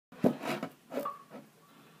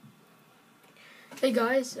Hey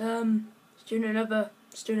guys, just doing a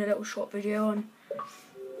little short video on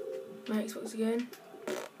my Xbox again.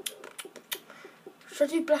 Should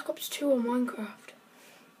I do Black Ops 2 on Minecraft?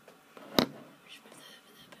 There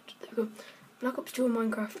we go. Black Ops 2 on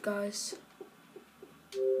Minecraft, guys.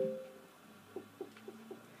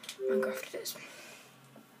 Minecraft it is.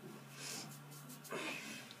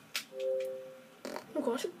 Oh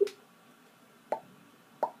god.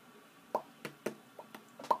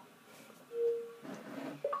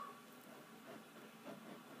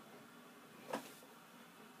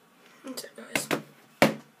 That's it, guys.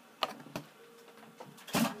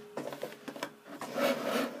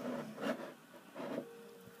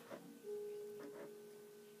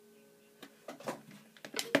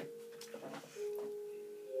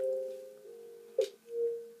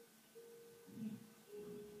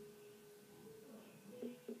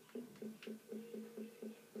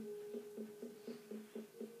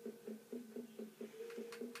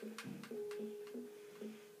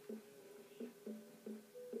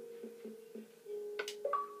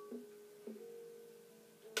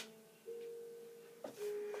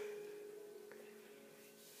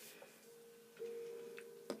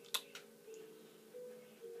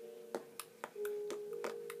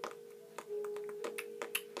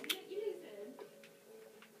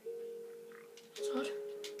 It's hard.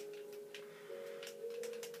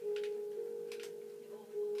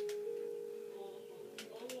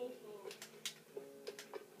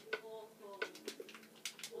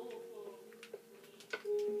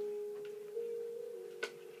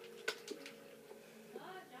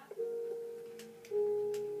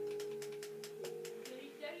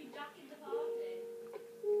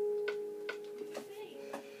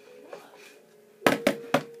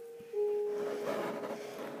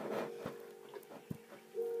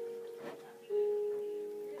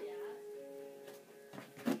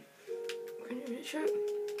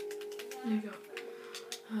 There you go.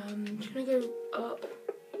 Just gonna go up.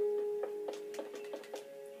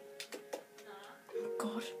 Oh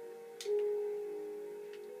god.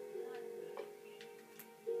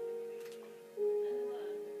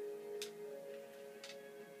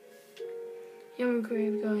 Yeah, I'm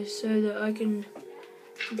creative, guys, so that I can.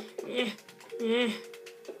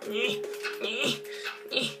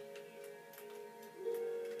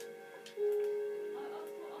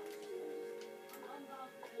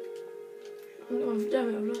 Oh, damn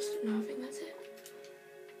it, I've lost it now. I think that's it.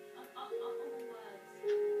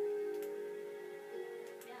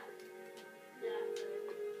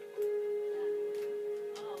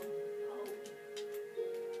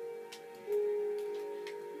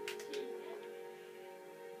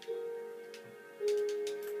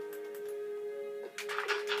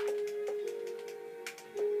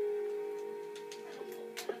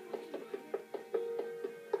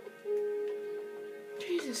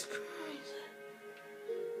 Jesus Christ.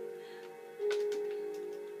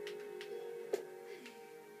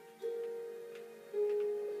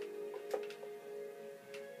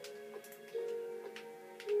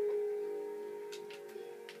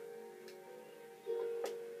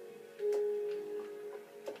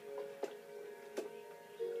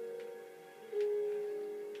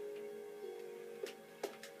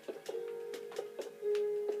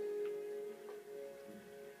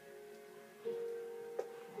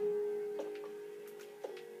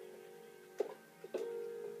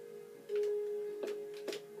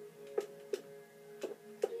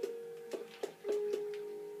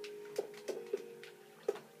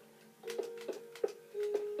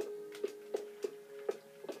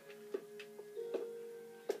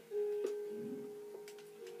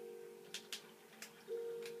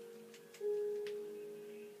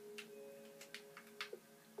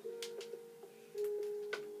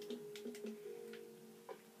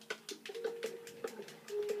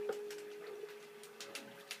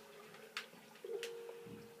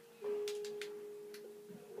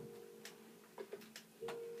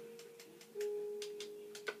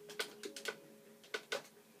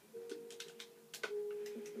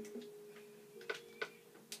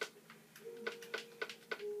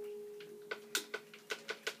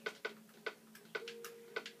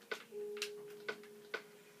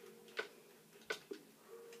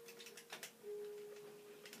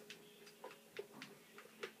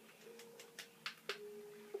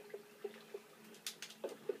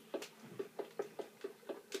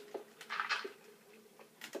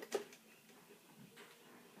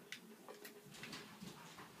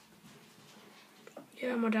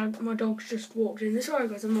 Yeah, my dog's just walked in. Sorry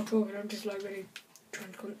guys, I'm not talking, I'm just like really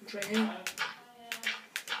trying to concentrate here.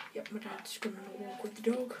 Yep, my dad's gone on a walk with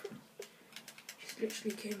the dog. Just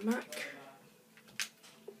literally came back.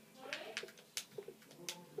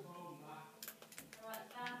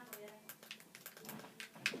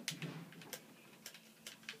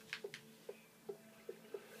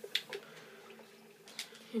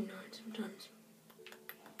 sometimes.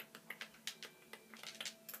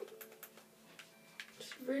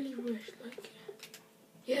 Just really wish, like,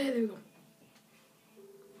 yeah, there we go.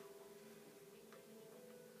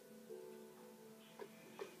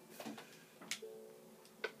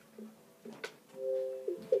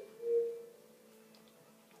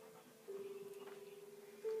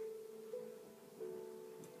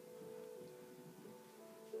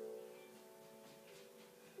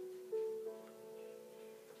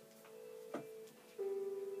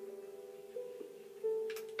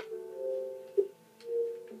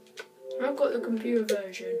 I've got the computer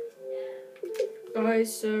version,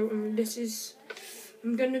 guys, so I'm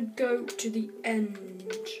gonna go to the end,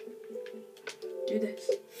 do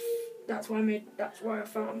this, that's why I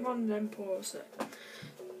found one of them pause it.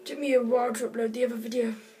 Took me a while to upload the other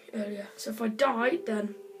video earlier, so if I die,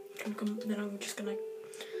 then I'm just gonna,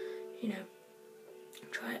 you know,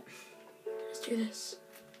 try it. Let's do this.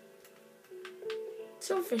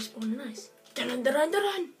 Silverfish spawning, nice. Dun dun dun dun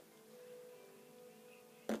dun.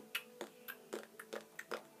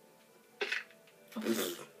 What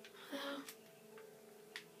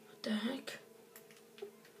the heck?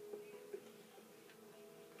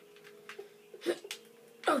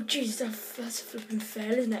 Oh jeez, that's a flipping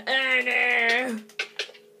fail, isn't it? Oh no!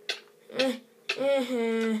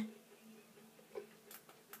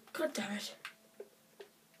 God damn it.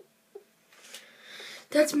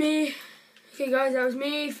 That's me. Okay guys, that was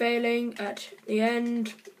me failing at the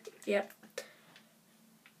end. Yep.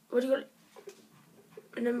 What do you got?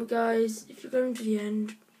 Remember guys, if you're going to the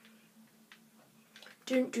end,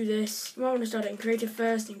 don't do this. You might want to start it in creative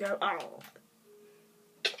first and go, oh.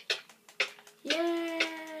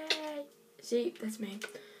 Yay! See, that's me.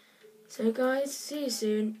 So guys, see you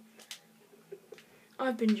soon.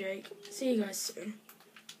 I've been Jake. See you guys soon.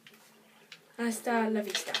 Hasta la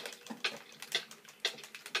vista.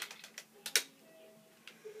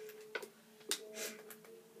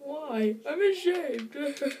 Why? I'm ashamed.